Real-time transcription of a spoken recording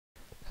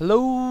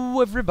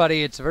Hello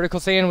everybody, it's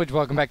VerticalSandwich.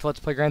 Welcome back to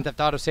Let's Play Grand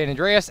Theft Auto San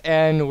Andreas,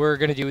 and we're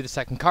going to do the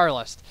second car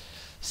list.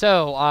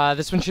 So,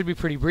 this one should be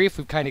pretty brief.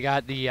 We've kind of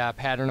got the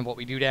pattern of what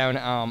we do down.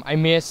 I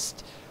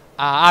missed,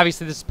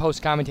 obviously this is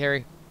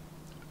post-commentary.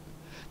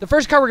 The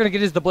first car we're going to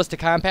get is the Ballista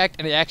Compact,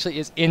 and it actually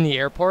is in the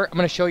airport. I'm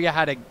going to show you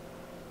how to,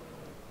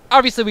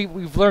 obviously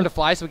we've learned to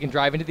fly so we can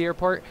drive into the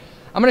airport.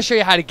 I'm going to show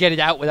you how to get it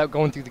out without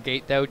going through the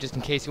gate though, just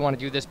in case you want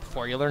to do this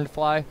before you learn to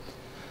fly.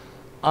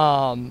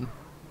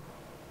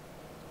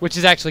 Which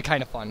is actually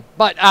kind of fun.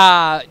 But,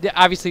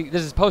 obviously,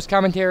 this is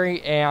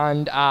post-commentary,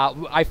 and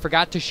I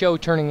forgot to show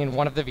turning in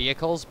one of the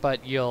vehicles,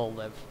 but you'll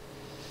live.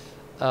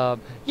 Yeah,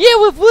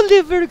 we'll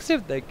live,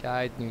 Vertic.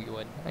 I knew you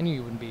would. I knew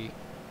you wouldn't be.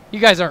 You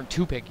guys aren't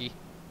too picky.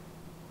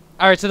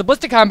 Alright, so the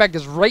Ballista Compact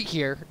is right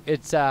here.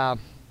 It's,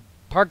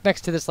 parked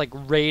next to this, like,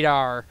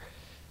 radar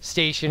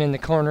station in the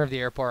corner of the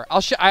airport.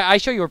 I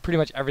show you where pretty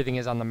much everything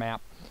is on the map.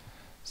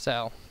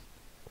 So...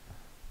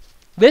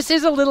 this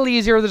is a little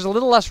easier. There's a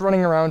little less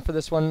running around for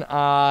this one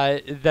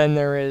than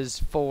there is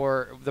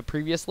for the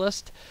previous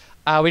list.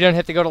 We don't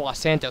have to go to Los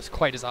Santos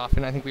quite as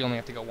often. I think we only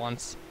have to go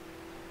once.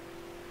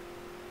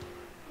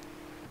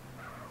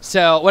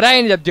 So what I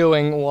ended up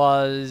doing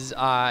was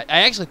I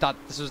actually thought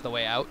this was the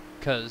way out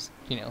because,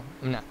 you know,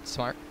 I'm not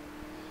smart.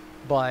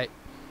 But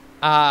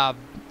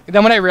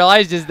then what I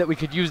realized is that we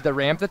could use the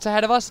ramp that's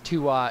ahead of us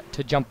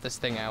to jump this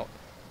thing out.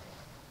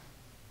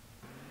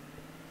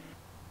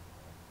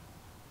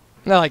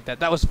 I like that.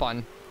 That was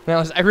fun.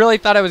 I really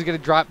thought I was going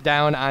to drop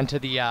down onto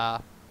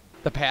the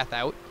path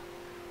out,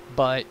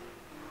 but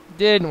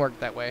didn't work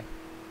that way.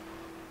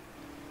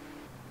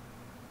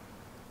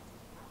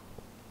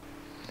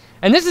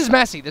 And this is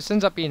messy. This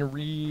ends up being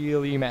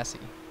really messy.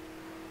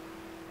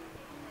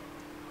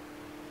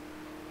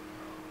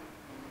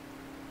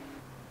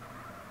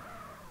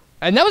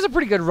 And that was a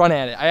pretty good run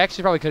at it. I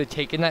actually probably could have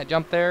taken that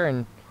jump there,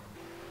 and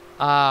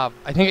I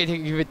think I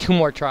can give it 2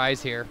 more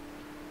tries here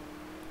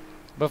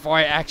before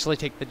I actually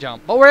take the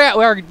jump. But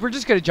we're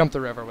just going to jump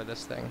the river with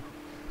this thing.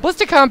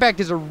 Ballista Compact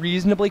is a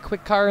reasonably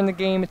quick car in the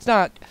game. It's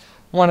not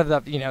one of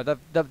the, you know,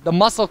 the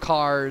muscle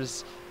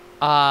cars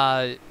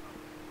and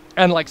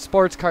like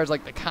sports cars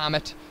like the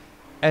Comet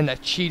and the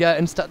Cheetah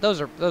and stuff. Those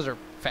are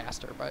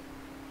faster, but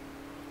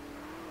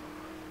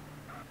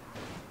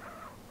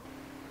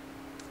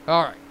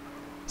all right.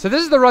 So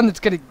this is the run that's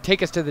going to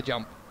take us to the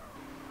jump.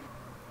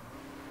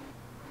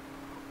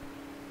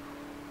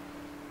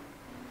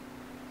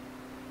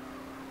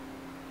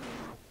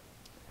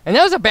 And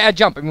that was a bad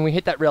jump. I mean, we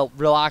hit that real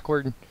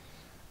awkward.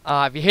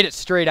 If you hit it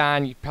straight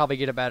on, you'd probably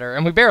get it better.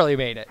 And we barely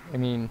made it. I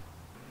mean...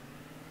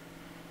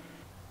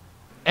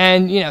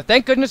 and, you know,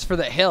 thank goodness for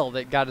the hill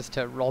that got us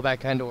to roll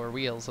back onto our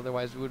wheels.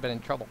 Otherwise, we would have been in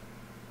trouble.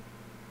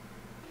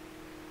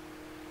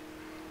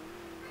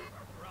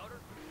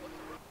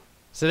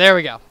 So there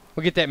we go.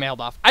 We'll get that mailed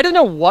off. I don't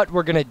know what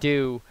we're going to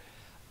do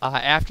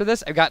after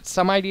this. I've got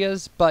some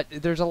ideas, but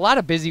there's a lot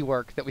of busy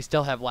work that we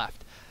still have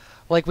left.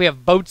 Like, we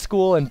have boat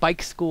school and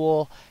bike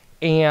school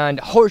and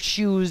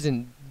horseshoes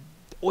and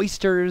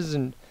oysters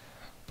and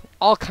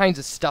all kinds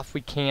of stuff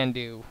we can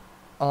do.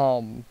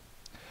 So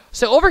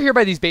over here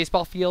by these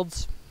baseball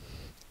fields,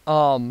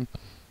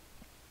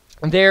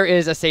 there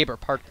is a Sabre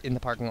parked in the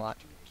parking lot.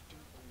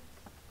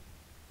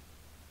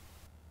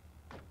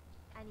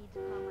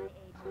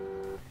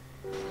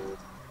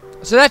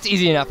 So that's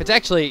easy enough. It's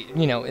actually,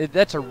 you know,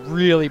 that's a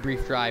really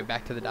brief drive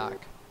back to the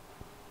dock.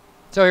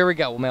 So here we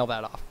go. We'll mail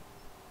that off.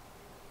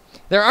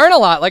 There aren't a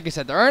lot, like I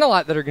said, there aren't a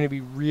lot that are going to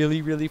be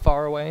really, really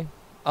far away.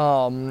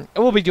 And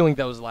we'll be doing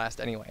those last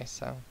anyway,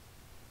 so.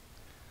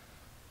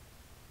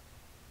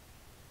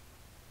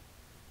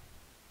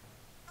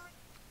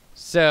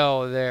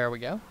 So, there we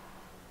go.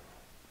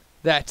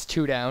 That's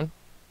 2 down.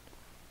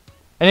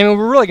 And I mean,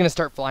 we're really going to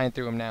start flying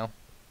through them now.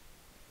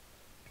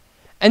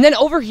 And then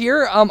over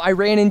here, I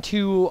ran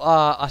into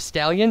a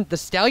Stallion. The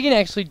Stallion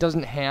actually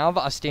doesn't have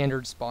a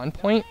standard spawn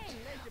point.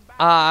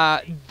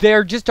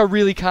 They're just a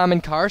really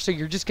common car, so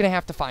you're just going to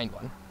have to find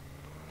one.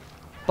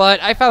 But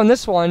I found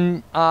this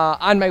one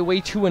on my way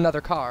to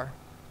another car.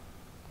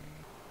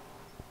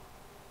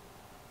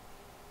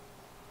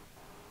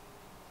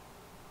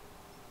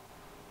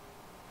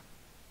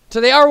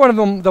 So they are one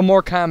of the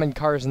more common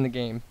cars in the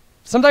game.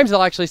 Sometimes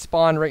they'll actually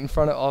spawn right in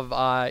front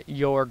of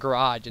your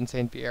garage in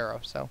San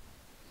Fierro, so.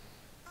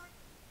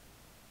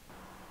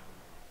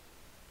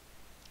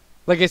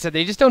 Like I said,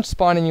 they just don't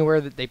spawn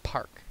anywhere that they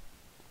park.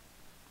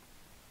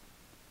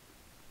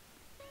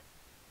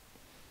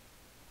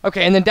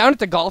 Okay, and then down at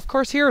the golf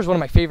course here is one of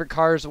my favorite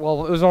cars.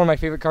 Well, it was one of my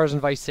favorite cars in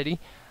Vice City.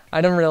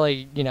 I don't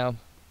really, you know,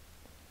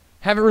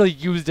 haven't really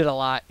used it a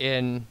lot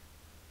in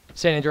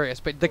San Andreas,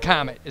 but the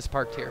Comet is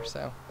parked here,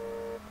 so.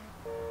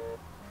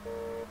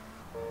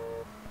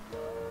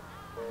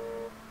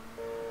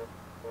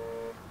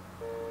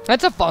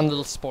 That's a fun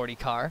little sporty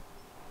car.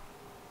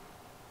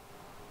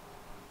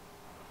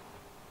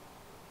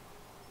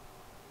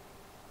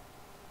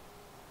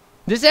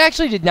 This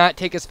actually did not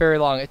take us very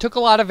long. It took a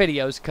lot of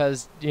videos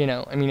because, you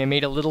know, I mean, I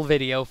made a little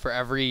video for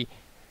every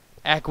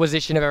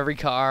acquisition of every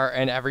car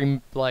and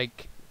every,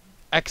 like,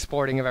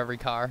 exporting of every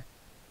car.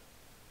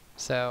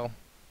 So,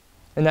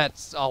 and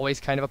that's always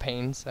kind of a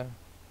pain, so.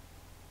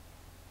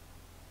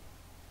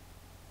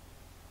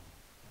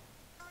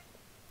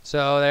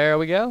 So there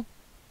we go.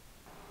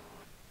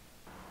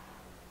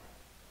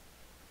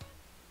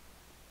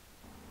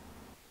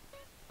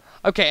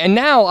 Okay, and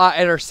now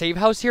at our save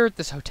house here at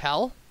this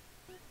hotel,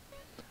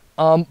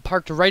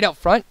 parked right out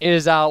front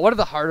is one of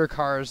the harder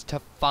cars to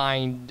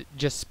find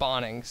just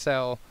spawning.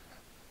 So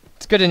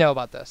it's good to know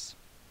about this.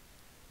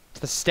 It's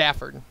the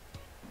Stafford.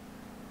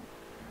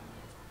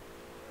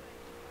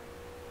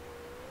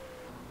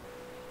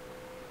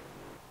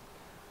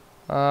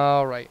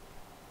 All right.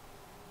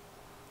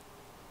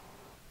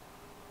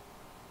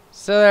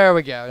 So there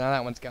we go. Now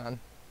that one's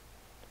gone.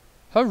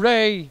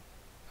 Hooray!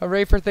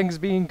 Hooray for things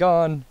being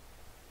gone.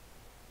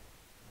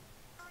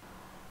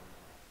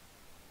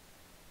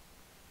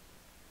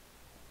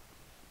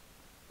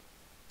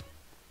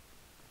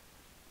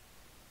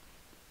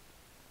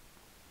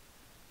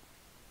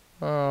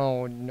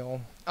 Oh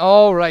no.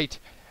 All right.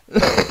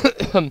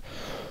 And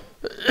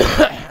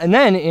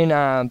then in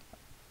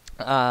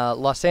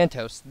Los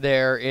Santos,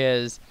 there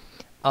is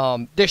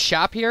this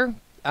shop here,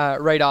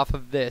 right off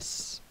of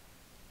this,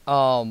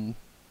 I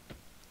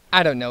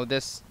don't know,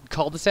 this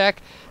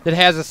cul-de-sac that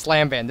has a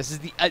slam van. This is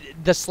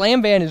the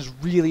slam van is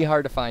really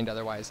hard to find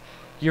otherwise.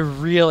 You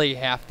really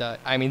have to.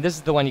 I mean, this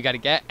is the one you got to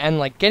get, and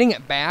like getting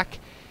it back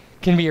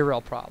can be a real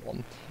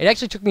problem. It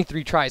actually took me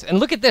 3 tries. And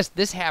look at this.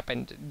 This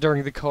happened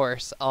during the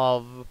course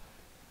of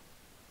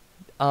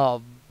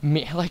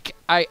me. Like,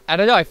 I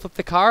don't know. I flipped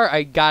the car.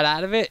 I got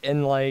out of it.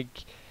 And,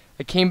 like,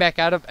 I came back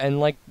out of and,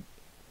 like,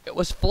 it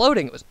was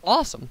floating. It was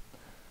awesome.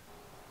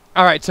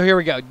 All right. So here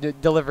we go.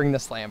 Delivering the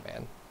slam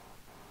van.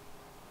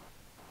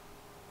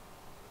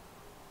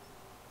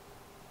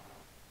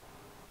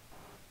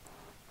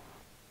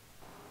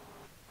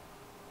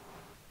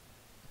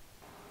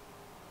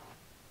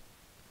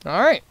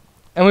 All right.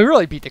 And we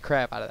really beat the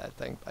crap out of that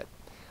thing, but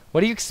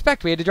what do you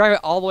expect? We had to drive it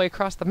all the way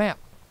across the map.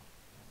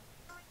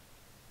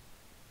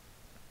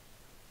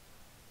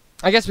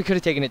 I guess we could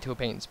have taken it to a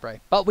paint and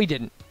spray, but we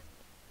didn't.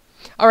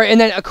 All right,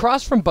 and then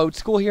across from boat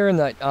school here in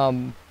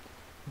the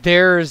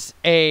there's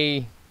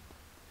a,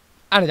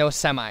 I don't know, a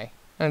semi,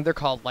 and they're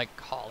called like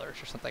haulers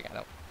or something. I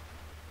don't.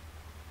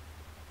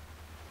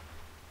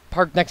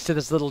 Parked next to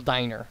this little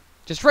diner,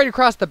 just right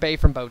across the bay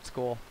from boat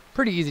school.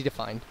 Pretty easy to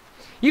find.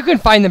 You can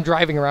find them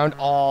driving around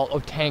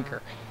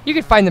tanker. You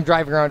can find them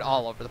driving around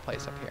all over the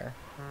place up here.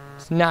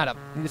 It's not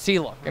a, see,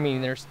 look, I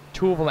mean, there's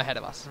 2 of them ahead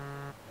of us.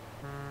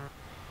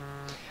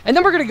 And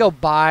then we're going to go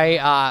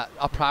buy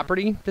a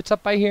property that's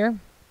up by here,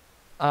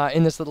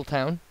 in this little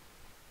town.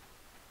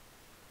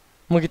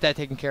 We'll get that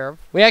taken care of.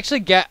 We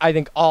actually get, I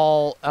think,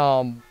 all,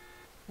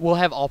 we'll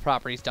have all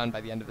properties done by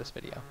the end of this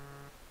video.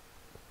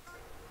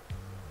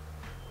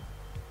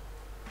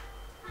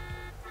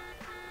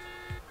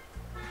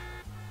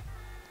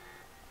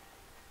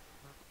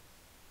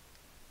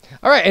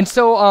 All right, and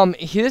so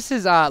this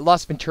is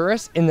Las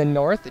Venturas in the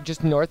north,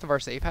 just north of our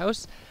safe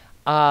house.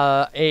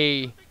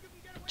 A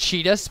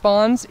cheetah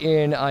spawns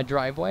in a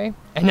driveway,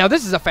 and now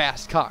this is a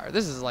fast car.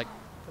 This is like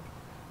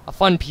a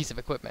fun piece of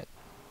equipment.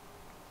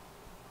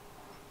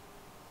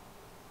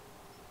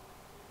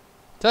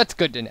 So that's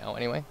good to know,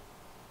 anyway.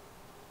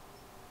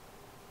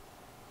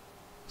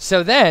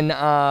 So then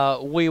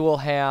we will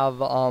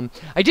have.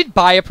 I did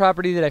buy a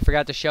property that I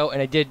forgot to show,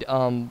 and I did,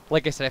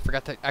 like I said, I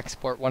forgot to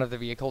export one of the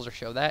vehicles or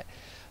show that.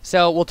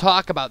 So we'll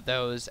talk about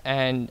those,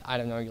 and I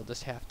don't know, you'll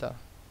just have to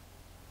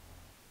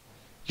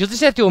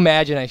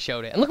imagine I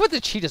showed it. And look what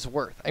the cheetah's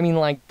worth. I mean,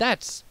 like,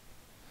 that's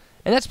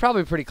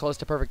probably pretty close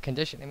to perfect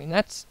condition. I mean,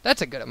 that's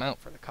a good amount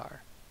for the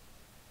car.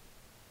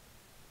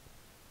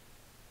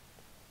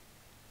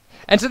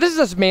 And so this is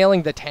us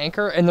mailing the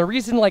tanker, and the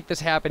reason like this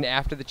happened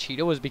after the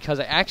cheetah was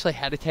because I actually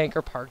had a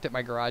tanker parked at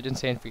my garage in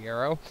San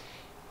Fierro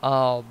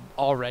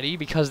already,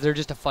 because they're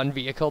just a fun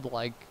vehicle to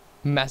like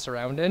mess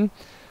around in.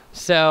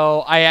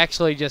 So I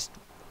actually just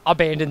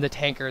abandoned the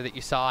tanker that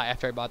you saw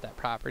after I bought that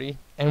property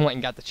and went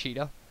and got the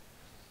cheetah.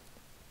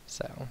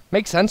 So,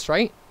 makes sense,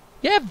 right?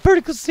 Yeah,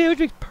 vertical sandwich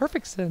makes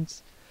perfect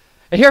sense.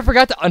 And here I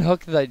forgot to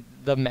unhook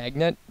the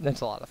magnet.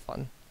 That's a lot of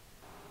fun.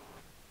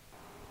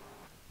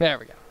 There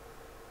we go.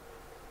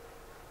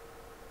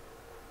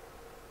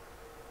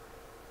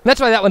 And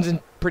that's why that one's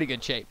in pretty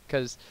good shape,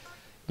 because,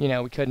 you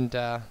know, we couldn't,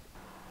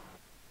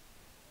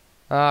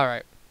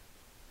 Alright.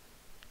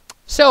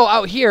 So,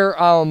 out here,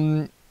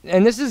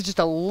 and this is just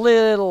a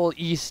little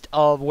east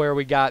of where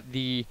we got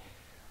the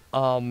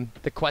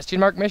question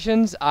mark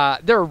missions.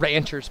 There are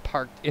ranchers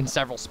parked in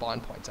several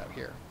spawn points out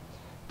here.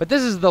 But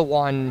this is the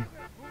one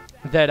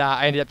that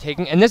I ended up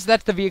taking. And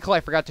that's the vehicle I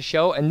forgot to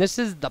show. And this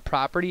is the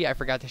property I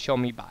forgot to show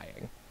me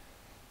buying.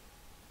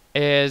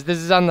 This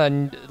is on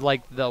the,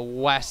 like, the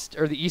west,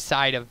 or the east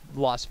side of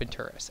Las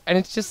Venturas. And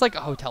it's just like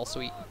a hotel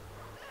suite.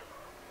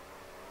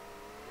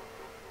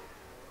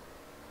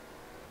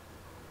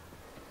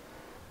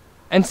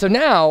 And so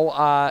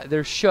now,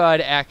 there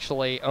should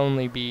actually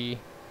only be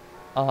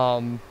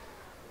one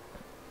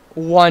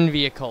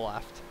vehicle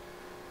left.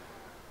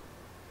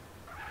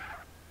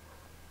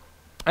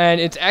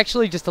 And it's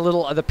actually just a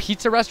little the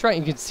pizza restaurant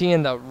you can see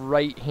in the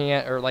right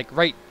hand, or like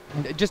right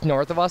just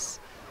north of us.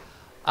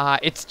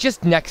 It's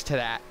just next to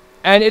that,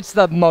 and it's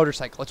the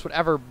motorcycle. It's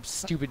whatever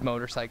stupid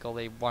motorcycle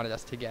they wanted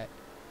us to get.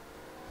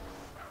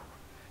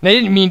 And I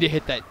didn't mean to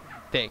hit that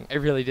thing. I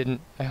really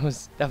didn't. That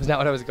was not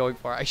what I was going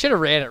for. I should have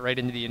ran it right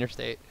into the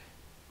interstate.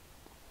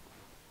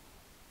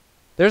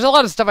 There's a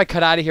lot of stuff I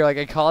cut out of here. Like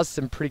I caused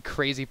some pretty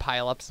crazy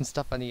pileups and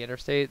stuff on the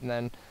interstate, and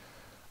then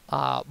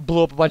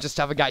blew up a bunch of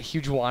stuff and got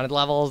huge wanted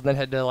levels, and then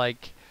had to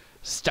like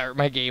start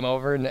my game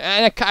over. And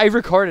I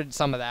recorded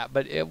some of that,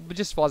 but it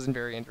just wasn't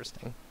very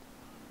interesting.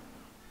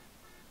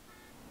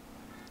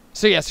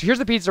 So yeah, so here's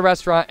the pizza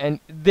restaurant, and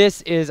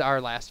this is our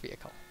last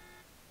vehicle.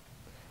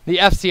 The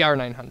FCR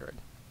 900.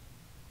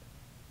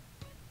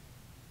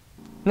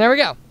 And there we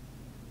go.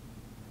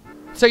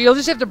 So you'll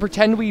just have to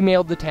pretend we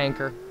mailed the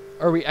tanker,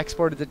 or we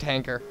exported the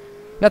tanker.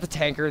 Not the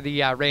tanker,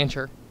 the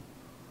rancher.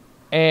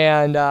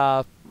 And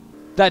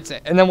that's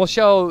it. And then we'll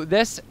show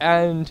this,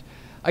 and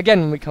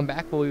again, when we come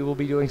back, we will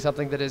be doing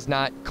something that is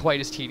not quite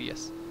as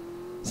tedious.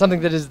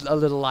 Something that is a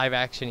little live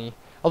action-y.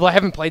 Although I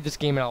haven't played this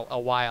game in a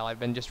while. I've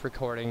been just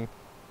recording.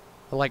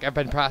 Like, I've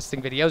been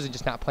processing videos and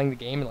just not playing the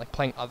game and, like,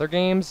 playing other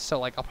games. So,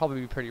 like, I'll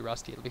probably be pretty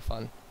rusty. It'll be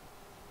fun.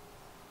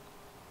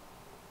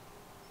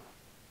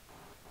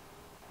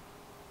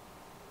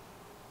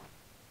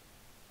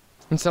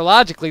 And so,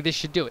 logically, this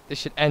should do it. This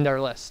should end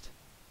our list.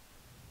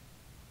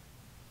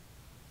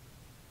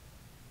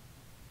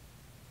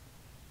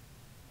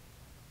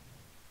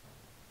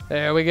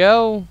 There we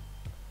go.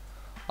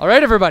 All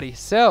right, everybody.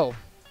 So,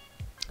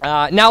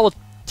 now we'll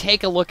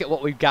take a look at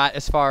what we've got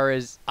as far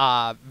as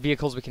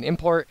vehicles we can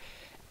import.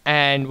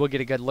 And we'll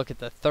get a good look at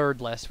the third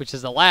list, which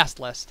is the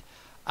last list,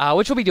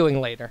 which we'll be doing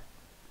later.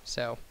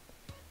 So,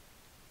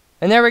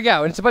 and there we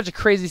go. And it's a bunch of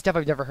crazy stuff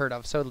I've never heard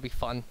of, so it'll be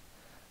fun.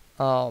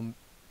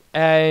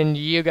 And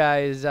you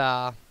guys,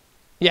 yeah,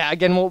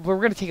 again, we're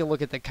going to take a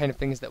look at the kind of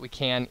things that we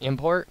can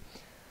import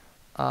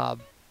to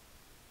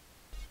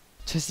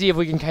see if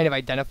we can kind of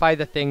identify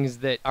the things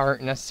that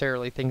aren't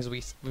necessarily things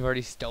we've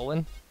already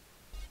stolen.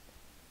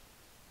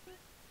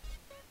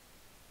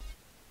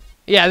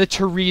 Yeah, the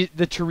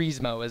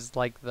turismo is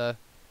like the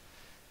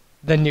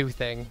new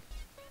thing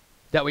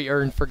that we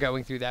earned for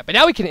going through that. But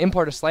now we can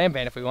import a slam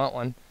van if we want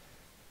one.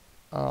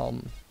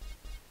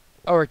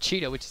 Or a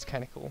cheetah, which is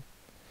kind of cool.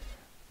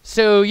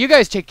 So you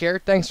guys take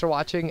care. Thanks for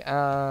watching,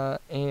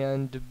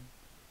 and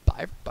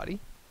bye, everybody.